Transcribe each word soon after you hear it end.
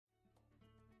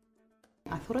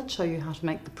I thought I'd show you how to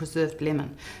make the preserved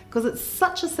lemon, because it's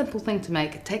such a simple thing to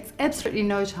make. It takes absolutely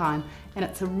no time, and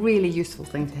it's a really useful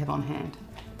thing to have on hand.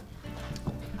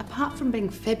 Apart from being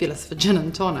fabulous for gin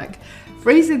and tonic,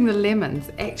 freezing the lemons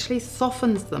actually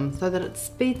softens them so that it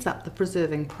speeds up the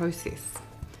preserving process.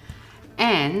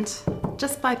 And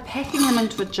just by packing them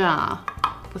into a jar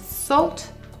with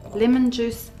salt, lemon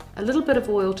juice, a little bit of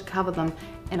oil to cover them,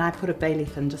 and I put a bay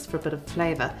leaf in just for a bit of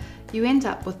flavour, you end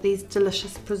up with these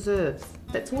delicious preserves.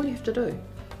 That's all you have to do.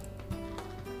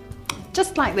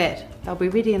 Just like that, they'll be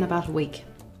ready in about a week.